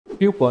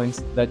Few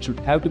points that should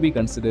have to be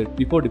considered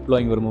before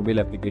deploying your mobile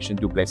application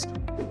to Play Store.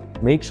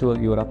 Make sure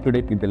you are up to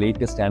date with the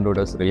latest Android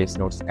OS release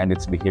notes and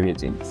its behavior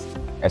changes,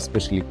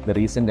 especially the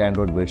recent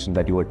Android version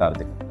that you are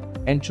targeting.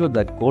 Ensure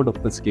that code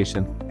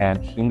obfuscation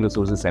and string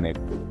resources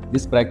enabled.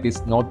 This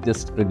practice not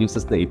just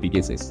reduces the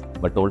APK size,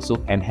 but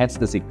also enhances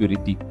the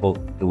security for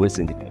reverse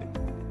engineering.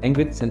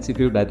 Encrypt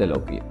sensitive data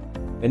locally.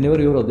 Whenever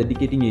you are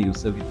authenticating a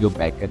user with your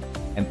backend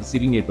and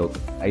receiving a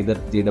token, either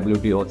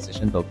JWT or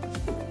session token,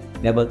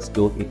 never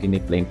store it in a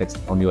plain text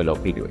on your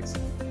local device.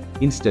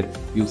 Instead,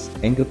 use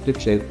encrypted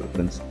shared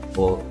preference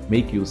or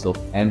make use of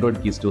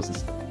Android key store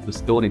system to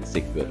store it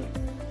securely.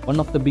 One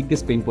of the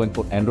biggest pain points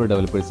for Android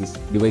developers is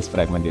device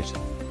fragmentation.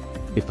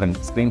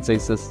 Different screen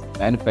sizes,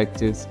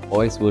 manufacturers,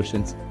 OS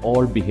versions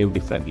all behave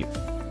differently.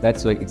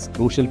 That's why it's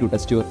crucial to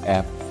test your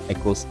app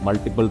across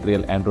multiple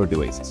real Android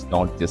devices,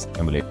 not just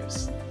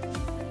emulators.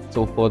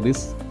 So for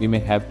this, we may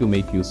have to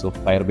make use of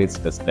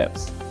Firebase test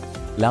apps.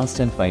 Last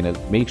and final,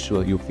 make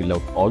sure you fill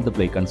out all the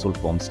Play Console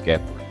forms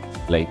carefully,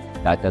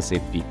 like data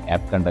safety,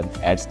 app content,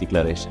 ads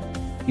declaration.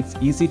 It's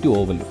easy to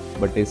overlook,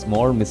 but a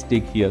small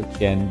mistake here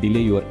can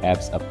delay your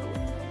app's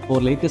approval.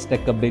 For latest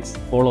tech updates,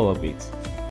 follow our page.